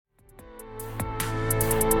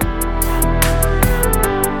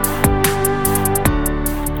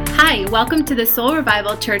welcome to the Soul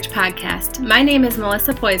Revival Church podcast. My name is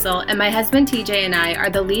Melissa Poisel, and my husband TJ and I are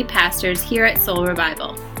the lead pastors here at Soul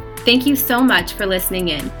Revival. Thank you so much for listening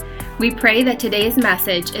in. We pray that today's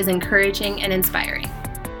message is encouraging and inspiring.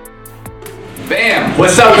 Bam!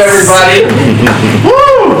 What's up, everybody?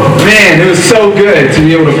 Woo! Man, it was so good to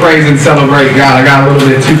be able to praise and celebrate God. I got a little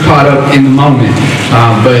bit too caught up in the moment.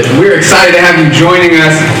 But we're excited to have you joining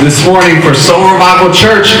us this morning for Soul Revival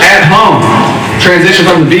Church at home. Transition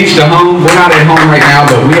from the beach to home. We're not at home right now,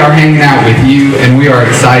 but we are hanging out with you, and we are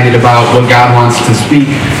excited about what God wants to speak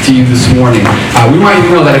to you this morning. We want you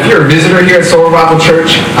to know that if you're a visitor here at Soul Revival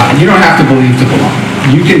Church, you don't have to believe to belong.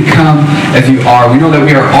 You can come as you are. We know that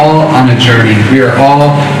we are all on a journey. We are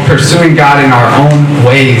all pursuing God in our own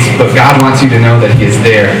ways, but God wants you to know that He is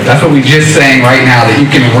there. That's what we just sang right now, that you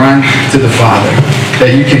can run to the Father,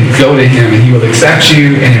 that you can go to Him, and He will accept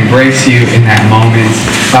you and embrace you in that moment.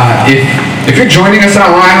 If you're joining us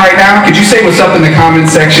online right now, could you say what's up in the comments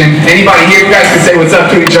section? Anybody here, you guys can say what's up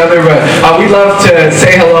to each other, but we'd love to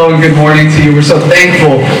say hello and good morning to you. We're so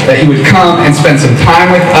thankful that you would come and spend some time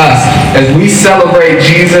with us as we celebrate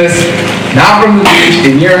Jesus, not from the beach,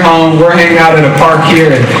 in your home. We're hanging out at a park here,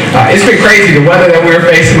 and it's been crazy, the weather that we were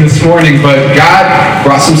facing this morning, but God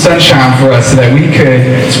brought some sunshine for us so that we could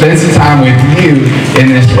spend some time with you in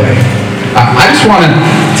this way. I just want to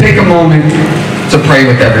take a moment to pray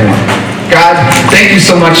with everyone. God, thank you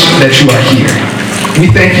so much that you are here. We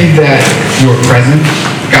thank you that you are present.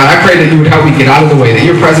 God, I pray that you would help me get out of the way, that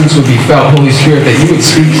your presence would be felt, Holy Spirit, that you would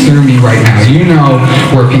speak through me right now. You know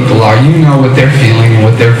where people are. You know what they're feeling and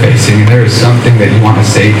what they're facing, and there is something that you want to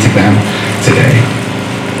say to them today.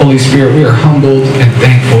 Holy Spirit, we are humbled and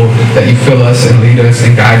thankful that you fill us and lead us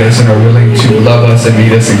and guide us and are willing to love us and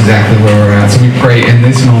meet us exactly where we're at. So we pray in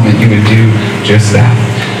this moment you would do just that.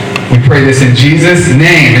 We pray this in Jesus'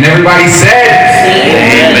 name. And everybody said,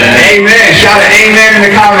 Amen. Amen. Shout out amen in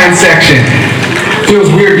the comment section. Feels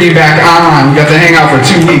weird being back online. We got to hang out for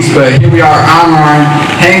 2 weeks, but here we are online,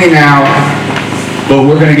 hanging out. But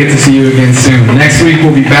we're going to get to see you again soon. Next week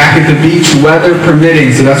we'll be back at the beach, weather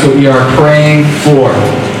permitting. So that's what we are praying for.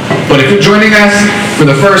 But if you're joining us for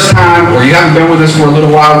the first time, or you haven't been with us for a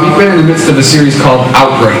little while, we've been in the midst of a series called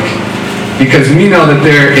Outbreak. Because we know that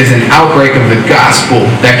there is an outbreak of the gospel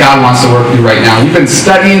that God wants to work through right now. We've been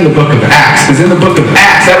studying the book of Acts, because in the book of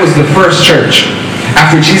Acts, that was the first church.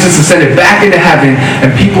 After Jesus ascended back into heaven and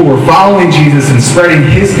people were following Jesus and spreading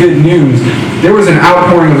His good news, there was an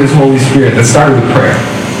outpouring of His Holy Spirit that started with prayer.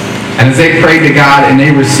 And as they prayed to God and they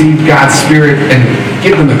received God's Spirit and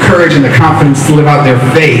give them the courage and the confidence to live out their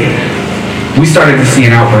faith, we started to see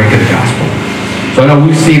an outbreak of the gospel. So I know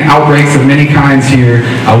we've seen outbreaks of many kinds here,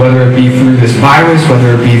 whether it be through this virus,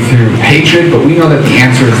 whether it be through hatred, but we know that the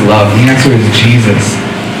answer is love. The answer is Jesus.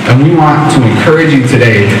 And we want to encourage you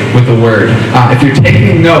today with the Word. If you're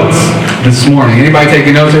taking notes this morning, anybody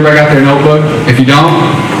taking notes? Everybody got their notebook? If you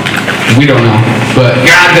don't, we don't know. But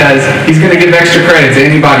God does. He's going to give extra credit to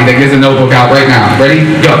anybody that gets a notebook out right now. Ready?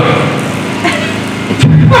 Go.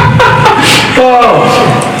 Oh.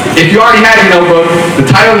 If you already had your notebook, the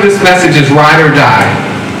title of this message is Ride or Die.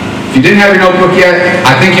 If you didn't have your notebook yet,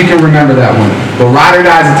 I think you can remember that one. But Ride or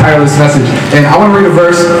Die is the title of this message. And I want to read a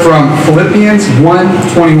verse from Philippians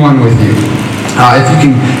 1:21 with you. If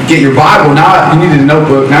you can get your Bible, now you needed a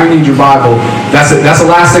notebook, now you need your Bible. That's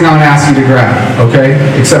the last thing I'm going to ask you to grab, okay?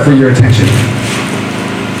 Except for your attention.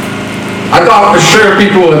 I thought for sure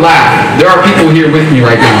people would laugh. There are people here with me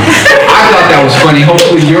right now. I thought that was funny.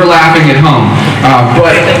 Hopefully you're laughing at home.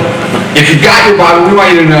 But if you got your Bible, we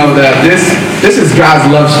want you to know that this is God's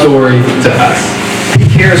love story to us. He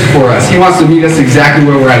cares for us. He wants to meet us exactly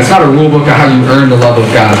where we're at. It's not a rule book of how you earn the love of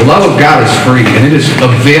God. The love of God is free, and it is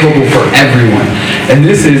available for everyone. And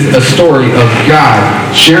this is a story of God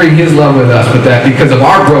sharing His love with us, but that because of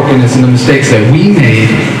our brokenness and the mistakes that we made,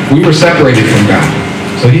 we were separated from God.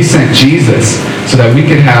 So He sent Jesus so that we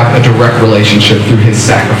could have a direct relationship through His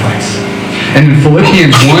sacrifice. And in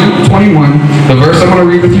Philippians 1:21, the verse I'm going to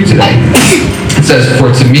read with you today, it says,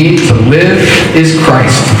 "For to me to live is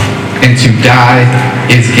Christ, and to die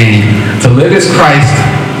is gain." To live is Christ,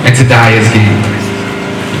 and to die is gain.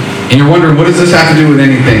 And you're wondering, what does this have to do with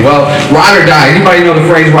anything? Well, ride or die. Anybody know the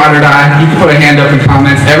phrase ride or die? You can put a hand up in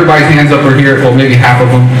comments. Everybody's hands up are here, well, maybe half of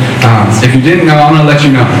them. If you didn't know, I'm going to let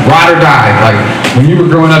you know. Ride or die. Like, when you were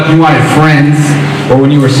growing up, you wanted friends, or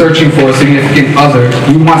when you were searching for a significant other,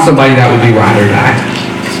 you want somebody that would be ride or die.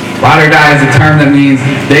 Ride or die is a term that means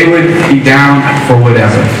they would be down for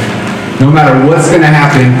whatever. No matter what's going to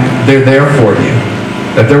happen, they're there for you.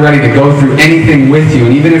 That they're ready to go through anything with you.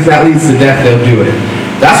 And even if that leads to death, they'll do it.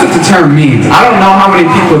 That's what the term means. I don't know how many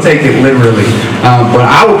people take it literally, but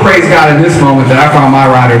I will praise God in this moment that I found my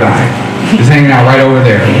ride or die. Just hanging out right over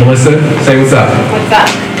there. Melissa, say what's up. What's up?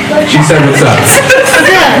 She said what's up.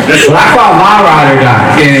 Well, I found my ride or die.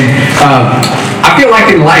 And I feel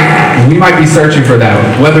like in life, we might be searching for that,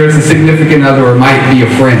 whether it's a significant other or it might be a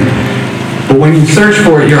friend. But when you search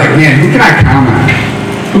for it, you're like, man, who can I count on?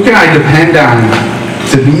 Who can I depend on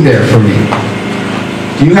to be there for me?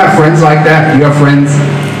 Do you have friends like that? Do you have friends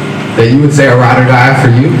that you would say are ride or die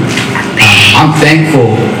for you? I'm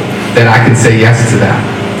thankful that I can say yes to that.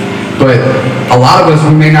 But a lot of us,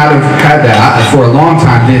 we may not have had that. I, for a long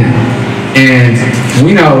time, didn't. And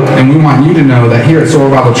we know, and we want you to know, that here at Soul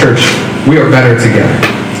Revival Church, we are better together.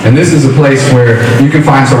 And this is a place where you can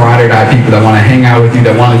find some ride or die people that want to hang out with you,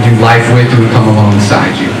 that want to do life with you and come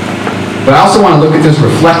alongside you. But I also want to look at this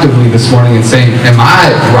reflectively this morning and say, am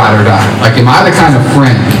I ride or die? Like, am I the kind of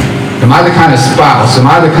friend? Am I the kind of spouse? Am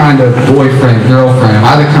I the kind of boyfriend, girlfriend? Am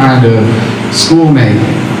I the kind of schoolmate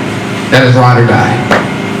that is ride or die?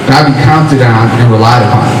 Can I be counted on and relied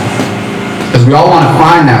upon? Because we all want to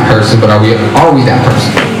find that person, but are we that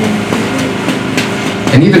person?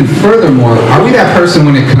 And even furthermore, are we that person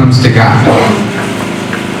when it comes to God?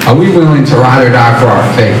 Are we willing to ride or die for our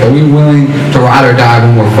faith? Are we willing to ride or die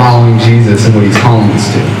when we're following Jesus and what he's calling us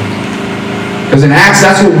to? Because in Acts,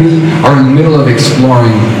 that's what we are in the middle of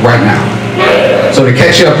exploring right now. So to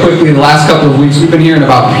catch you up quickly, the last couple of weeks, we've been hearing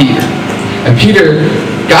about Peter. And Peter,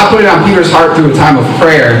 God put it on Peter's heart through a time of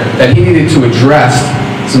prayer that he needed to address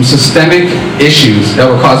some systemic issues that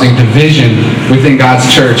were causing division within God's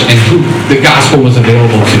church and who the gospel was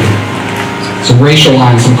available to. Some racial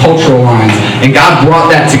lines, some cultural lines, and God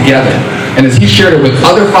brought that together. And as he shared it with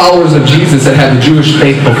other followers of Jesus that had the Jewish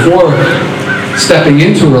faith before stepping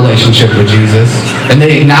into a relationship with Jesus, and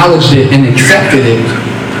they acknowledged it and accepted it,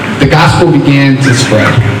 the gospel began to spread.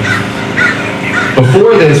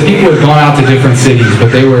 Before this, people had gone out to different cities,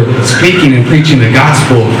 but they were speaking and preaching the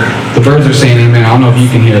gospel. The birds are saying amen. I don't know if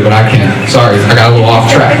you can hear it, but I can. Sorry, I got a little off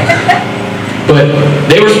track. But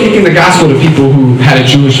they were speaking the gospel to people who had a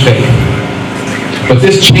Jewish faith. But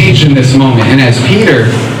this changed in this moment, and as Peter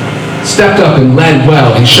stepped up and led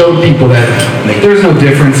well and showed people that there's no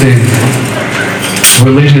difference in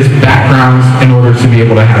religious backgrounds in order to be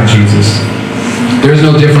able to have Jesus. There's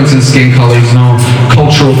no difference in skin colors, no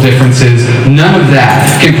cultural differences. None of that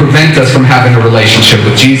can prevent us from having a relationship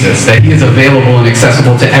with Jesus, that he is available and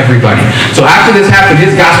accessible to everybody. So after this happened,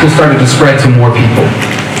 his gospel started to spread to more people.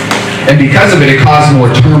 And because of it, it caused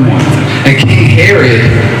more turmoil. And King Herod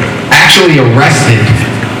actually arrested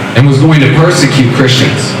and was going to persecute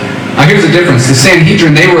Christians. Now here's the difference. The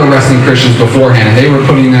Sanhedrin, they were arresting Christians beforehand, and they were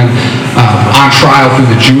putting them on trial through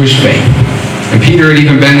the Jewish faith. And Peter had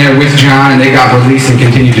even been there with John, and they got released and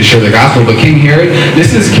continued to share the gospel. But King Herod,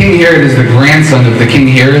 King Herod is the grandson of the King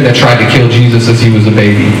Herod that tried to kill Jesus as he was a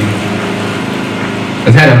baby.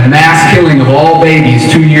 Has had a mass killing of all babies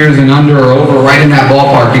 2 years and under or over, right in that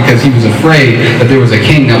ballpark, because he was afraid that there was a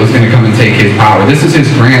king that was going to come and take his power. This is his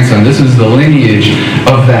grandson. This is the lineage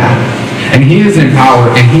of that. And he is in power,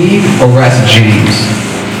 and he arrests James.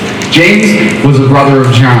 James was a brother of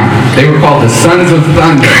John. They were called the sons of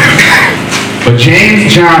thunder. But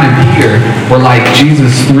James, John, and Peter were like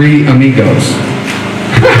Jesus' three amigos.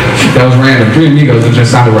 That was random. 3 amigos, it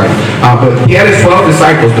just sounded right. But he had his 12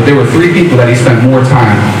 disciples, but there were 3 people that he spent more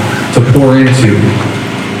time to pour into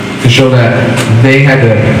to show that they had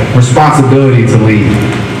the responsibility to lead.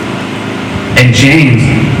 And James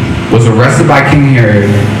was arrested by King Herod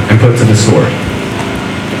and put to the sword.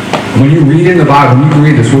 When you read in the Bible, when you can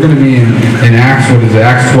read this, we're going to be in Acts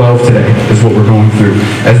 12 today, is what we're going through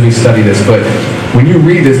as we study this. But when you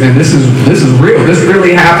read this, man, this is real. This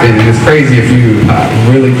really happened, and it's crazy if you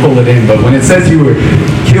really pull it in. But when it says you were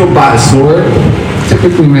killed by the sword,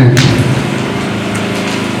 typically meant,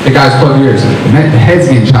 hey guys, plug your ears. It meant the head's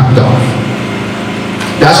getting chopped off.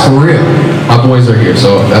 That's for real. My boys are here,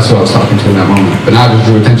 so that's what I was talking to in that moment. But now I just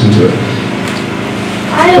drew attention to it.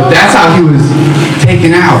 But that's how he was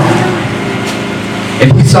taken out.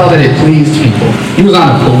 And he saw that it pleased people. He was on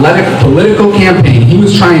a political campaign. He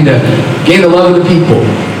was trying to gain the love of the people.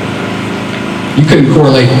 You couldn't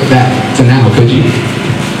correlate that to now, could you?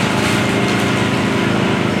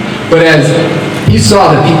 But as he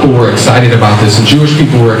saw that people were excited about this, and Jewish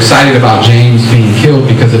people were excited about James being killed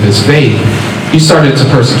because of his faith, he started to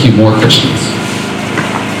persecute more Christians.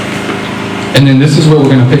 And then this is where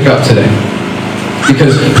we're going to pick up today.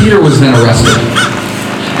 Because Peter was then arrested.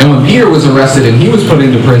 And when Peter was arrested and he was put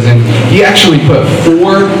into prison, he actually put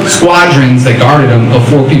 4 squadrons that guarded him of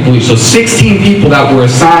 4 people each. So 16 people that were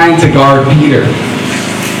assigned to guard Peter.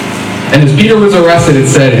 And as Peter was arrested, it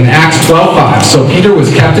said in Acts 12:5, so Peter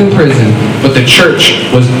was kept in prison, but the church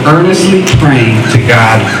was earnestly praying to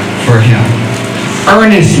God for him.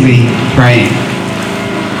 Earnestly praying.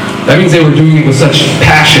 That means they were doing it with such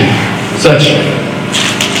passion,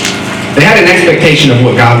 they had an expectation of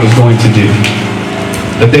what God was going to do.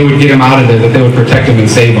 That they would get him out of there, that they would protect him and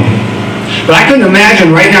save him. But I couldn't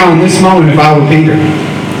imagine right now in this moment if I were Peter.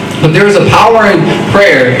 But there is a power in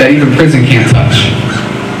prayer that even prison can't touch.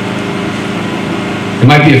 It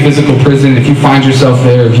might be a physical prison. If you find yourself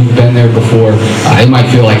there, if you've been there before, it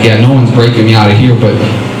might feel like, yeah, no one's breaking me out of here, but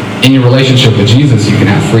in your relationship with Jesus, you can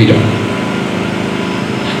have freedom.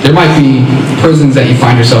 There might be prisons that you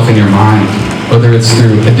find yourself in your mind, whether it's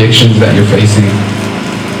through addictions that you're facing,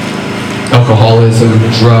 alcoholism,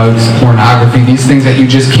 drugs, pornography, these things that you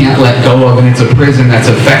just can't let go of, and it's a prison that's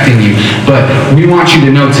affecting you. But we want you to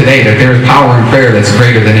know today that there is power in prayer that's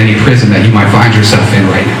greater than any prison that you might find yourself in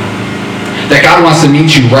right now. That God wants to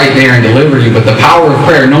meet you right there and deliver you, but the power of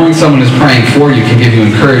prayer, knowing someone is praying for you, can give you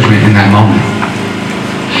encouragement in that moment.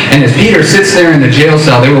 And as Peter sits there in the jail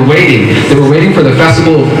cell, they were waiting for the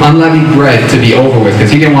festival of unleavened bread to be over with,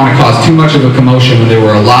 because he didn't want to cause too much of a commotion when there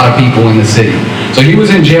were a lot of people in the city. So he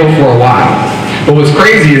was in jail for a while. But what's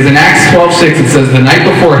crazy is in Acts 12:6, it says, the night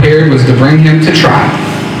before Herod was to bring him to trial,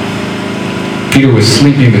 Peter was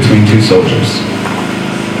sleeping between two soldiers.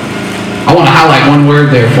 I want to highlight one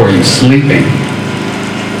word there for you, sleeping.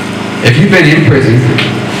 If you've been in prison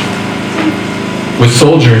with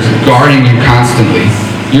soldiers guarding you constantly,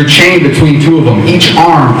 you're chained between two of them. Each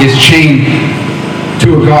arm is chained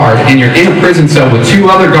to a guard, and you're in a prison cell with two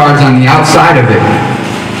other guards on the outside of it.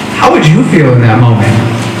 How would you feel in that moment?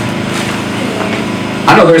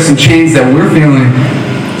 I know there's some chains that we're feeling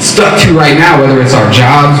stuck to right now, whether it's our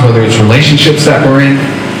jobs, whether it's relationships that we're in,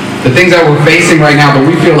 the things that we're facing right now, but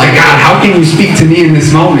we feel like, God, how can you speak to me in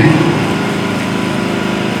this moment?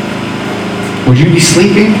 Would you be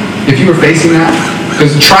sleeping if you were facing that?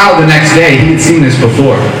 Because the trial the next day, he had seen this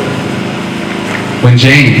before, when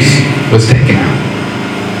James was taken out.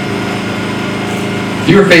 If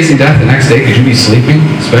you were facing death the next day, could you be sleeping,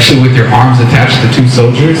 especially with your arms attached to two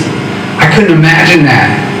soldiers? I couldn't imagine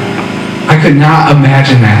that. I could not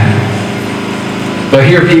imagine that. But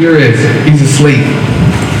here Peter is. He's asleep,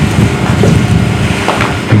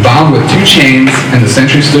 and bound with two chains, and the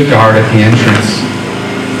sentry stood guard at the entrance.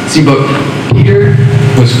 See, but Peter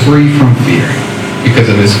was free from fear because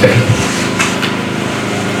of his faith.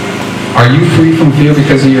 Are you free from fear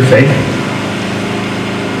because of your faith?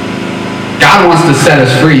 God wants to set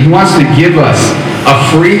us free. He wants to give us a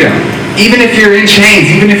freedom. Even if you're in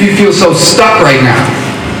chains, even if you feel so stuck right now.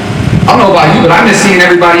 I don't know about you, but I miss seeing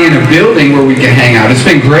everybody in a building where we can hang out. It's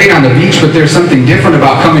been great on the beach, but there's something different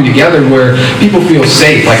about coming together where people feel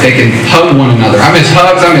safe, like they can hug one another. I miss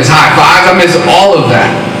hugs, I miss high fives, I miss all of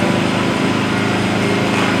that.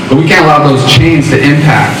 But we can't allow those chains to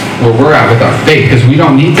impact where we're at with our faith, because we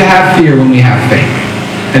don't need to have fear when we have faith.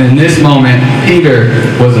 And in this moment, Peter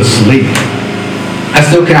was asleep. I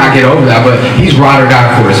still cannot get over that, but he's ride or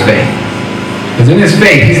die for his faith. Because in his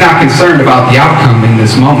faith, he's not concerned about the outcome in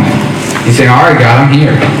this moment. He's saying, all right, God, I'm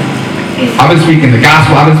here. I've been speaking the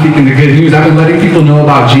gospel. I've been speaking the good news. I've been letting people know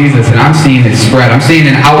about Jesus, and I'm seeing it spread. I'm seeing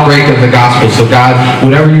an outbreak of the gospel. So God,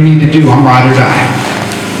 whatever you need to do, I'm ride or die.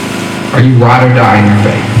 Are you ride or die in your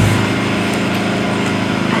faith?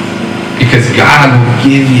 Because God will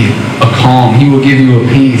give you a calm. He will give you a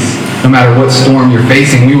peace no matter what storm you're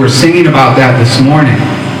facing. We were singing about that this morning.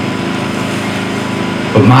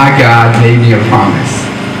 But my God made me a promise.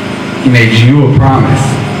 He made you a promise.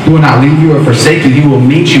 He will not leave you or forsake you. He will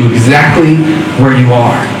meet you exactly where you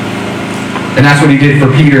are. And that's what he did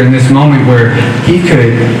for Peter in this moment, where he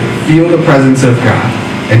could feel the presence of God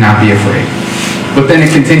and not be afraid. But then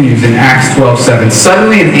it continues in Acts 12:7.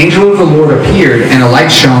 Suddenly an angel of the Lord appeared, and a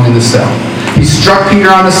light shone in the cell. He struck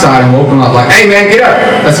Peter on the side and woke him up like, hey man, get up,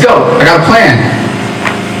 let's go, I got a plan.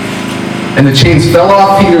 And the chains fell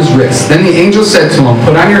off Peter's wrists. Then the angel said to him,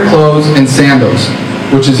 put on your clothes and sandals,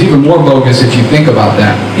 which is even more bogus if you think about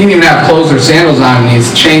that. He didn't even have clothes or sandals on, and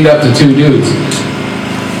he's chained up to two dudes.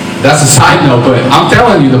 That's a side note, but I'm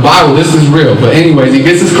telling you, the Bible, this is real. But anyways, he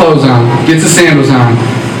gets his clothes on, gets his sandals on,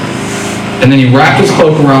 and then he wrapped his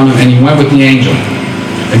cloak around him, and he went with the angel.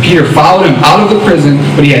 And Peter followed him out of the prison,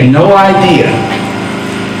 but he had no idea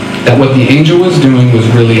that what the angel was doing was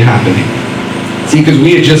really happening. See, because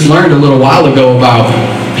we had just learned a little while ago about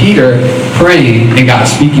Peter praying and God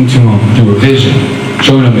speaking to him through a vision,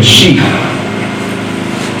 showing him a sheep.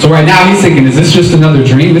 So right now he's thinking, is this just another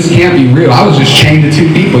dream? This can't be real. I was just chained to two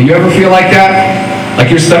people. You ever feel like that? Like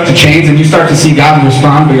you're stuck to chains and you start to see God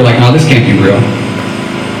respond, but you're like, no, this can't be real.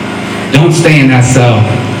 Don't stay in that cell.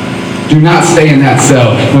 Do not stay in that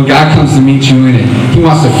cell. When God comes to meet you in it, He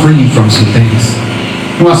wants to free you from some things.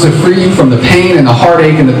 He wants to free you from the pain and the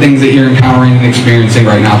heartache and the things that you're encountering and experiencing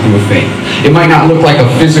right now through a faith. It might not look like a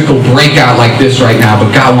physical breakout like this right now,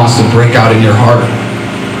 but God wants to break out in your heart.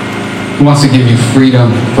 He wants to give you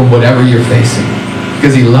freedom from whatever you're facing,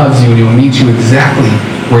 because He loves you and He will meet you exactly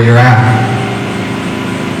where you're at.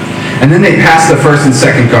 And then they passed the first and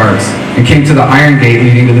second guards and came to the iron gate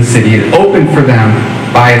leading to the city. It opened for them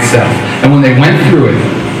by itself. And when they went through it,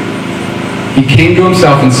 he came to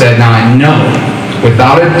himself and said, "Now I know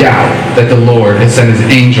without a doubt that the Lord has sent His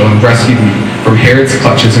angel and rescued me from Herod's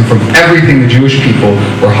clutches and from everything the Jewish people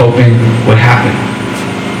were hoping would happen."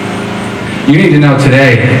 You need to know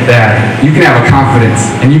today that you can have a confidence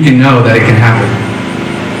and you can know that it can happen.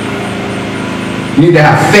 You need to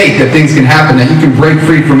have faith that things can happen, that you can break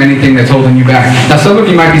free from anything that's holding you back. Now, some of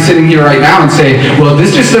you might be sitting here right now and say, well,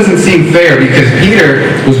 this just doesn't seem fair because Peter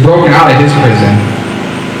was broken out of his prison,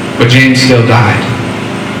 but James still died.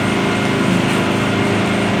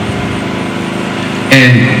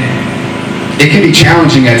 And it can be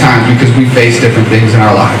challenging at times because we face different things in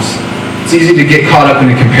our lives. It's easy to get caught up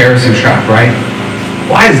in a comparison trap, right?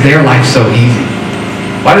 Why is their life so easy?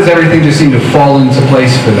 Why does everything just seem to fall into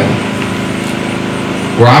place for them?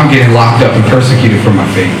 Where I'm getting locked up and persecuted for my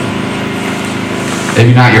faith.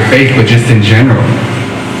 Maybe not your faith, but just in general.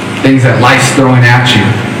 Things that life's throwing at you.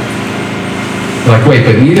 You're like, wait,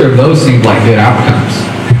 but neither of those seem like good outcomes.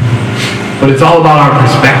 But it's all about our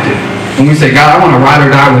perspective. When we say, God, I want to ride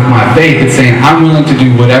or die with my faith, it's saying, I'm willing to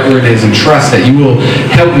do whatever it is and trust that you will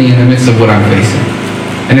help me in the midst of what I'm facing.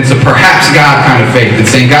 And it's a perhaps God kind of faith.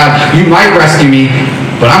 It's saying, God, you might rescue me,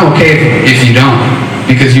 but I'm okay if you don't,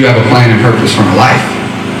 because you have a plan and purpose for my life.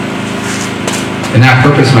 And that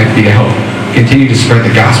purpose might be to help continue to spread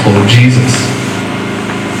the gospel of Jesus.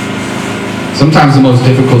 Sometimes the most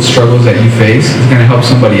difficult struggles that you face is going to help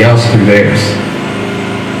somebody else through theirs.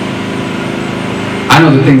 I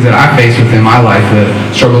know the things that I face within my life, the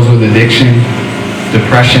struggles with addiction,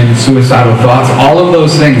 depression, suicidal thoughts, all of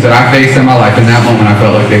those things that I faced in my life, in that moment I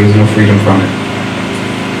felt like there was no freedom from it.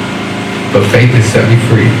 But faith has set me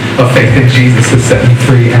free. A faith in Jesus has set me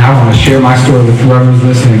free. And I want to share my story with whoever's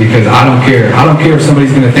listening because I don't care. I don't care if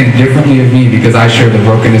somebody's going to think differently of me because I share the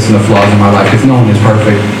brokenness and the flaws in my life, because no one is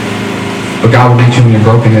perfect. But God will meet you in your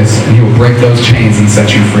brokenness and He will break those chains and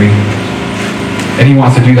set you free. And He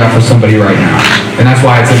wants to do that for somebody right now. And that's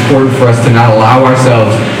why it's important for us to not allow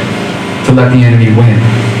ourselves to let the enemy win.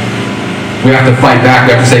 We have to fight back.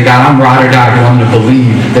 We have to say, God, I'm ride or die because I'm going to believe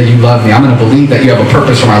that you love me. I'm going to believe that you have a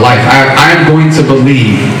purpose for my life. I'm going to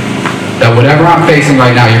believe that whatever I'm facing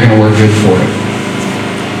right now, you're going to work good for it.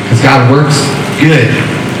 Because God works good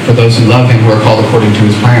for those who love Him, who are called according to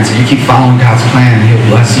His plan. So you keep following God's plan and He'll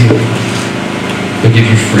bless you. He'll give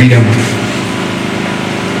you freedom.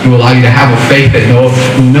 He will allow you to have a faith that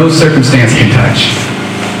no circumstance can touch.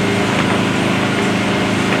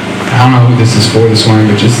 I don't know who this is for this morning,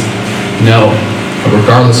 but just know,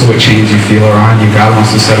 regardless of what chains you feel are on you, God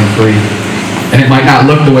wants to set them free. And it might not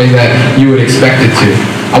look the way that you would expect it to.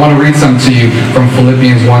 I want to read something to you from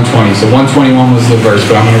Philippians 1:20. So 1:21 was the verse,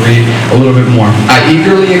 but I'm going to read a little bit more. I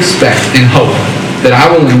eagerly expect and hope that I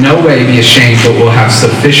will in no way be ashamed, but will have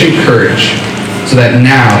sufficient courage, so that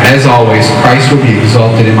now, as always, Christ will be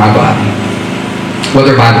exalted in my body,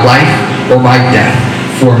 whether by life or by death.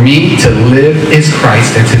 For me to live is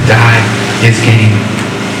Christ, and to die is gain.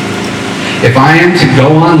 If I am to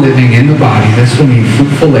go on living in the body, this will mean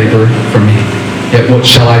fruitful labor for me. Yet what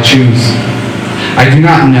shall I choose? I do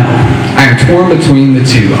not know. I am torn between the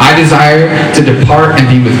two. I desire to depart and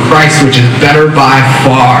be with Christ, which is better by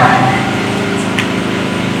far.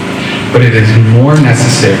 But it is more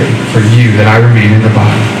necessary for you that I remain in the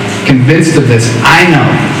body. Convinced of this, I know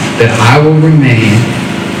that I will remain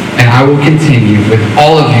and I will continue with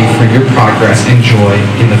all of you for your progress and joy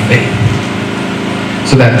in the faith,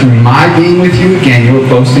 so that through my being with you again, your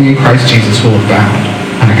boasting in Christ Jesus will abound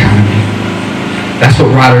on account of me. That's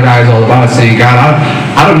what ride or die is all about. It's saying, God,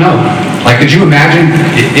 I don't know. Like, could you imagine,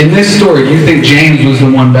 in this story, do you think James was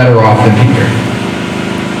the one better off than Peter?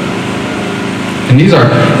 And these are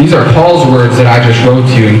Paul's words that I just wrote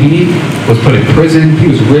to you. And he was put in prison. He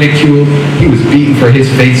was ridiculed. He was beaten for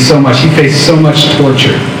his faith so much. He faced so much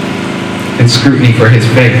torture and scrutiny for his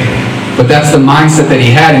faith. But that's the mindset that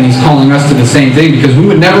he had, and he's calling us to the same thing, because we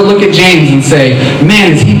would never look at James and say,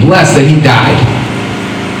 man, is he blessed that he died.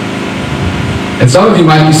 And some of you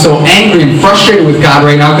might be so angry and frustrated with God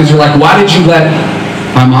right now because you're like, why did you let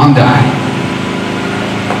my mom die?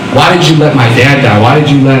 Why did you let my dad die? Why did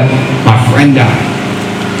you let my friend die?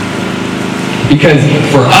 Because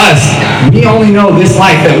for us, we only know this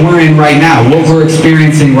life that we're in right now, what we're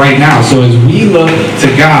experiencing right now. So as we look to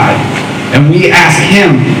God and we ask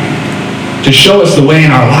Him to show us the way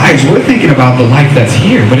in our lives, we're thinking about the life that's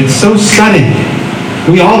here, but it's so sudden.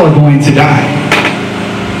 We all are going to die.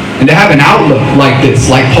 And to have an outlook like this,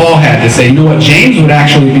 like Paul had to say, you know what, James would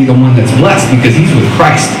actually be the one that's blessed because he's with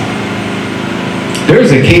Christ.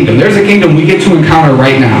 There's a kingdom. There's a kingdom we get to encounter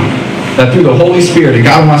right now. That through the Holy Spirit, that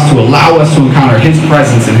God wants to allow us to encounter His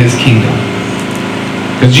presence in His kingdom.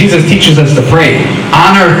 Because Jesus teaches us to pray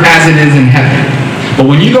on earth as it is in heaven.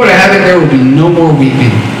 But when you go to heaven, there will be no more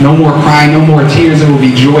weeping, no more crying, no more tears. It will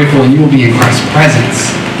be joyful, and you will be in Christ's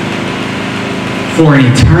presence for an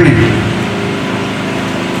eternity.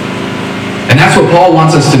 And that's what Paul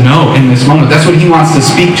wants us to know in this moment. That's what he wants to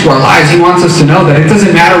speak to our lives. He wants us to know that it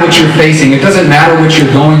doesn't matter what you're facing. It doesn't matter what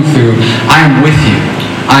you're going through. I am with you.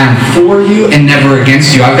 I am for you and never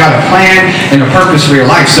against you. I've got a plan and a purpose for your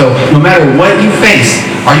life. So no matter what you face,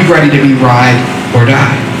 are you ready to be ride or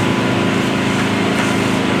die?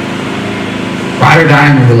 Ride or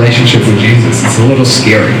die in a relationship with Jesus. It's a little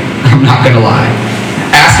scary. I'm not going to lie.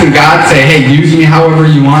 Asking God, say, hey, use me however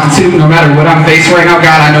you want to. No matter what I'm facing right now,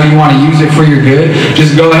 God, I know you want to use it for your good.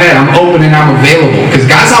 Just go ahead. I'm open and I'm available. Because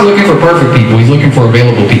God's not looking for perfect people. He's looking for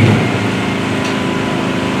available people.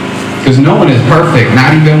 Because no one is perfect, not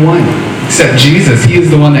even one, except Jesus. He is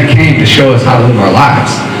the one that came to show us how to live our lives.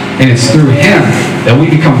 And it's through Him that we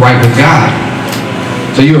become right with God.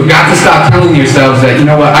 So you have got to stop telling yourselves that, you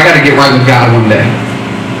know what, I got to get right with God one day.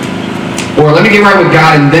 Or let me get right with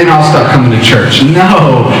God and then I'll start coming to church.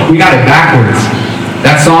 No, we got it backwards.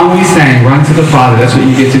 That song we sang, Run to the Father, that's what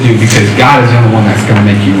you get to do because God is the only one that's going to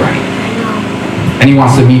make you right. And He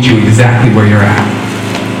wants to meet you exactly where you're at.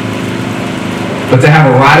 But to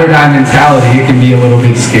have a ride or die mentality, it can be a little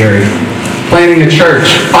bit scary. Planning a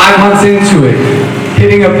church, 5 months into it,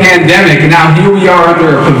 hitting a pandemic, and now here we are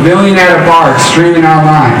under a pavilion at a bar, streaming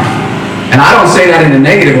online. And I don't say that in a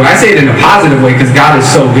negative way, I say it in a positive way because God is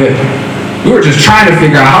so good. We were just trying to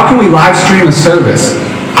figure out, how can we live stream a service?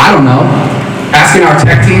 I don't know. Asking our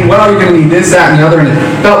tech team, well, you're going to need this, that, and the other, and it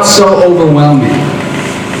felt so overwhelming.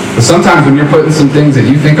 But sometimes when you're putting some things that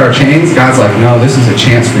you think are chains, God's like, no, this is a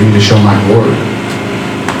chance for you to show my glory.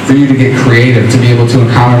 For you to get creative, to be able to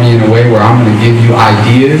encounter me in a way where I'm going to give you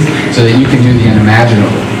ideas so that you can do the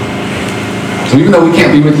unimaginable. So even though we can't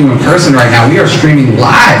be with you in person right now, we are streaming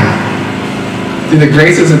live through the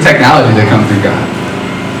graces of technology that come through God.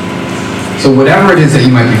 So whatever it is that you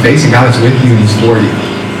might be facing, God is with you and He's for you.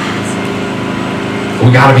 We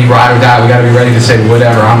got to be ride or die. We got to be ready to say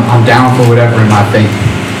whatever. I'm down for whatever in my faith.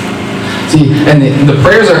 See, and the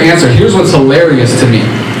prayers are answered. Here's what's hilarious to me.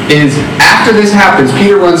 Is after this happens,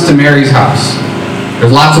 Peter runs to Mary's house.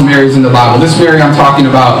 There's lots of Marys in the Bible. This Mary I'm talking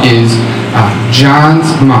about is John's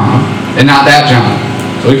mom, and not that John.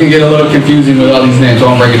 So it can get a little confusing with all these names, so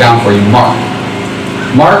I'll break it down for you. Mark.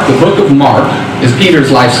 Mark, the book of Mark, is Peter's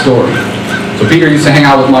life story. So Peter used to hang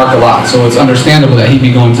out with Mark a lot, so it's understandable that he'd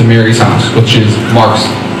be going to Mary's house, which is Mark's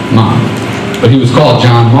mom. But he was called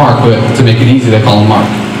John Mark, but to make it easy, they call him Mark.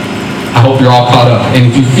 I hope you're all caught up. And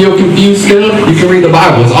if you feel confused still, you can read the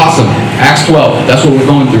Bible. It's awesome. Acts 12. That's what we're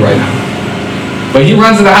going through right now. But he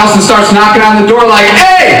runs to the house and starts knocking on the door like,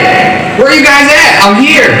 hey, where are you guys at? I'm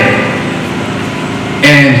here.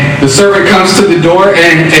 And the servant comes to the door,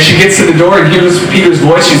 and as she gets to the door and hears Peter's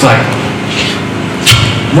voice, she's like,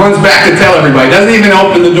 runs back to tell everybody. Doesn't even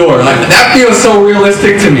open the door. Like, that feels so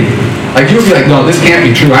realistic to me. Like, you would be like, no, this can't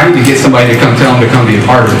be true. I need to get somebody to come tell him to come be a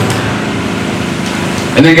part of it.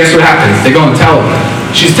 And then guess what happens? They go and tell her.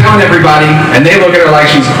 She's telling everybody, and they look at her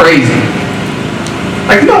like she's crazy.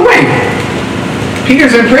 Like, no, wait.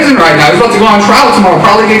 Peter's in prison right now. He's about to go on trial tomorrow,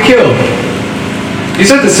 probably get killed.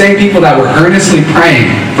 These are the same people that were earnestly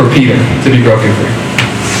praying for Peter to be broken free.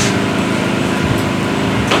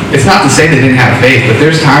 It's not to say they didn't have faith, but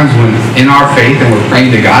there's times when in our faith and we're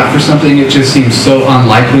praying to God for something, it just seems so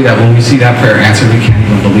unlikely that when we see that prayer answered, we can't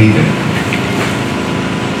even believe it.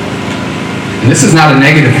 And this is not a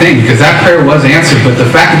negative thing, because that prayer was answered, but the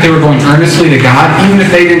fact that they were going earnestly to God, even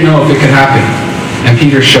if they didn't know if it could happen, and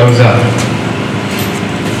Peter shows up.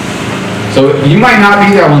 So you might not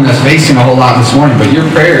be that one that's facing a whole lot this morning, but your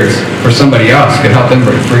prayers for somebody else could help them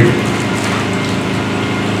break free.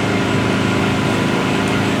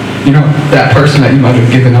 You know, that person that you might have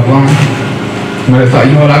given up on, you might have thought,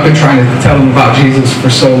 you know what, I've been trying to tell them about Jesus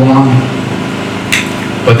for so long,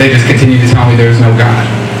 but they just continue to tell me there's no God.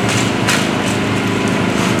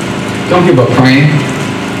 Don't give up praying.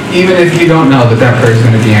 Even if you don't know that prayer is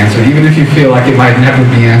going to be answered, even if you feel like it might never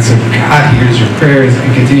be answered, God hears your prayers,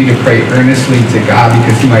 and continue to pray earnestly to God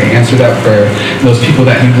because He might answer that prayer. And those people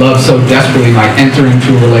that you love so desperately might enter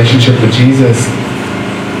into a relationship with Jesus.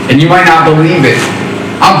 And you might not believe it.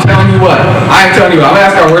 I'm telling you what. I'm going to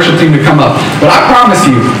ask our worship team to come up. But I promise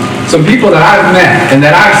you, some people that I've met and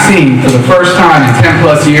that I've seen for the first time in 10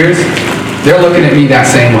 plus years, they're looking at me that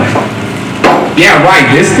same way. Yeah, right,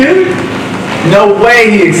 this dude? No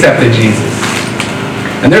way he accepted Jesus.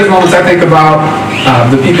 And there's moments I think about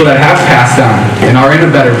the people that have passed on and are in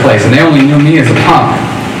a better place, and they only knew me as a punk.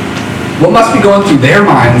 What must be going through their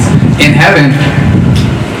minds in heaven?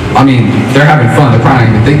 I mean, they're having fun. They're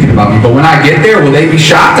probably not even thinking about me. But when I get there, will they be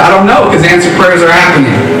shocked? I don't know, because answered prayers are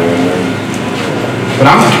happening. But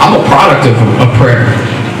I'm a product of a prayer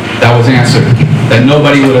that was answered, that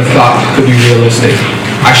nobody would have thought could be realistic.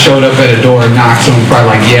 I showed up at a door and knocked, someone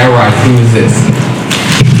probably like, yeah, right, who is this?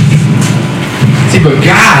 See, but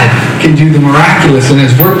God can do the miraculous, and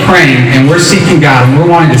as we're praying and we're seeking God and we're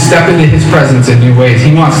wanting to step into His presence in new ways,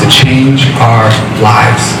 He wants to change our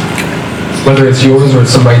lives. Whether it's yours or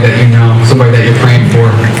it's somebody that you know, somebody that you're praying for.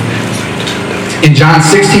 In John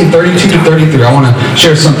 16:32-33, I want to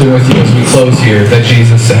share something with you as we close here that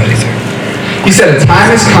Jesus said. He said, a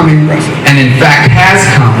time is coming, and in fact has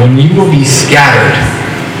come, when you will be scattered,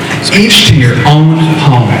 each to your own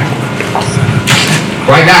home.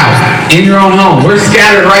 Right now, in your own home. We're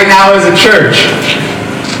scattered right now as a church.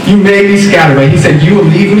 You may be scattered, but He said, you will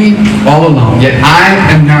leave me all alone. Yet I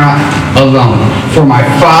am not alone, for my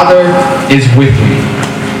Father is with me.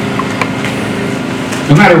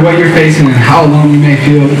 No matter what you're facing and how alone you may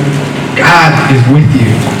feel, God is with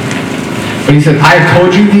you. But He said, I have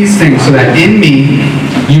told you these things so that in me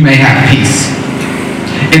you may have peace.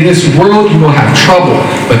 In this world you will have trouble,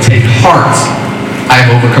 but take heart. I have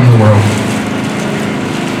overcome the world.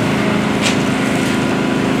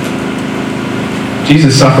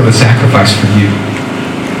 Jesus suffered a sacrifice for you.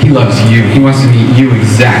 He loves you. He wants to meet you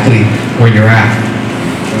exactly where you're at.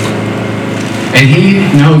 And He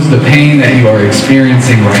knows the pain that you are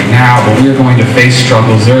experiencing right now, but we are going to face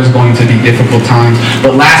struggles. There's going to be difficult times.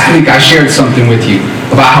 But last week I shared something with you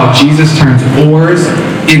about how Jesus turns ors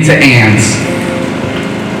into ands.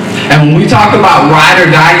 And when we talk about ride or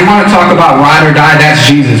die, you want to talk about ride or die, that's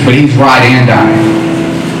Jesus, but He's ride and die.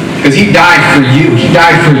 Because He died for you. He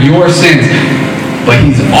died for your sins, but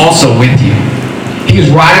He's also with you. He's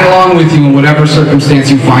riding along with you in whatever circumstance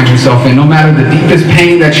you find yourself in. No matter the deepest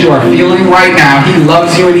pain that you are feeling right now, He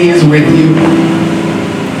loves you and He is with you.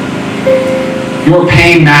 Your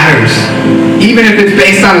pain matters. Even if it's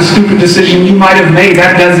based on a stupid decision you might have made,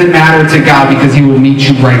 that doesn't matter to God because He will meet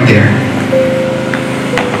you right there.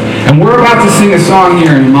 And we're about to sing a song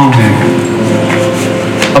here in a moment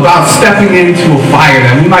about stepping into a fire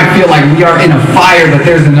that we might feel like we are in a fire, but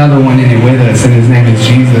there's another one in it with us, and His name is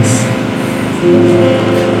Jesus.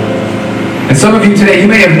 And some of you today, you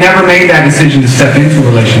may have never made that decision to step into a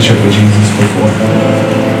relationship with Jesus before.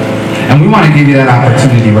 And we want to give you that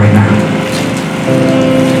opportunity right now.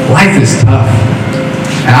 Life is tough.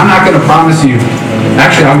 And I'm not going to promise you,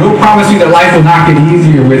 actually I will promise you that life will not get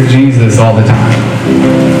easier with Jesus all the time.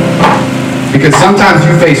 Because sometimes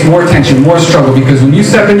you face more tension, more struggle, because when you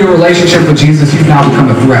step into a relationship with Jesus, you've now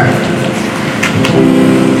become a threat.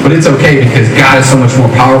 But it's okay because God is so much more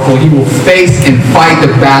powerful. He will face and fight the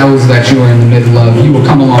battles that you are in the middle of. He will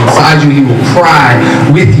come alongside you. He will cry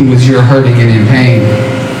with you as you're hurting and in pain.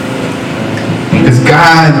 Because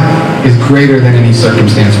God is greater than any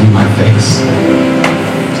circumstance we might face.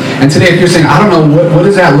 And today, if you're saying, I don't know, what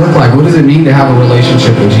does that look like? What does it mean to have a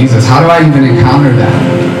relationship with Jesus? How do I even encounter that?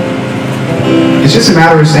 It's just a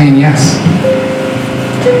matter of saying yes.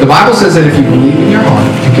 The Bible says that if you believe in your heart,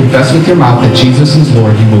 if you confess with your mouth that Jesus is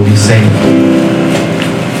Lord, you will be saved.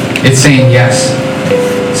 It's saying yes.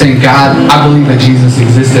 Saying, God, I believe that Jesus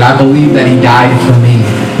existed. I believe that He died for me.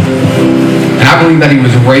 And I believe that He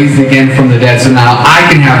was raised again from the dead, so now I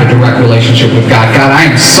can have a direct relationship with God. God, I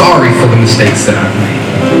am sorry for the mistakes that I've made.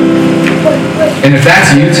 And if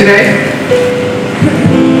that's you today,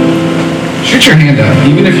 shoot your hand up,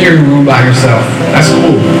 even if you're in a room by yourself. That's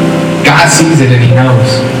cool. God sees it and He knows.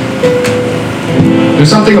 There's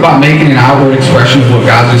something about making an outward expression of what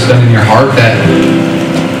God's just done in your heart that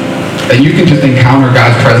you can just encounter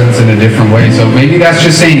God's presence in a different way. So maybe that's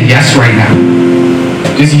just saying yes right now.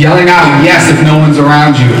 Just yelling out yes if no one's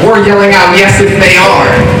around you, or yelling out yes if they are.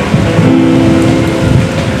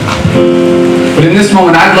 But in this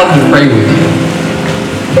moment, I'd love to pray with you.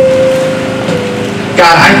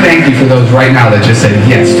 God, I thank You for those right now that just said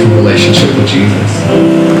yes to a relationship with Jesus.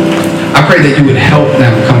 I pray that you would help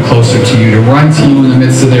them come closer to you, to run to you in the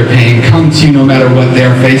midst of their pain, come to you no matter what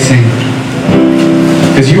they're facing,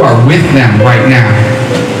 because you are with them right now.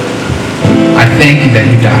 I thank you that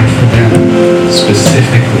you died for them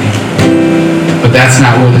specifically. But that's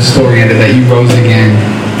not where the story ended, that you rose again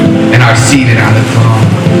and are seated on the throne.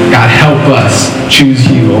 God, help us choose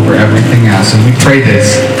you over everything else. And we pray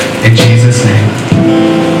this in Jesus' name.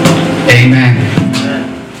 Amen.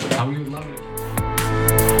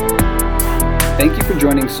 Thank you for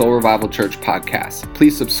joining Soul Revival Church podcast.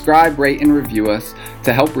 Please subscribe, rate, and review us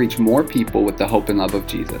to help reach more people with the hope and love of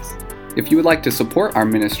Jesus. If you would like to support our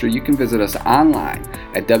ministry, you can visit us online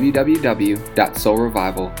at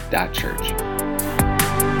www.soulrevival.church.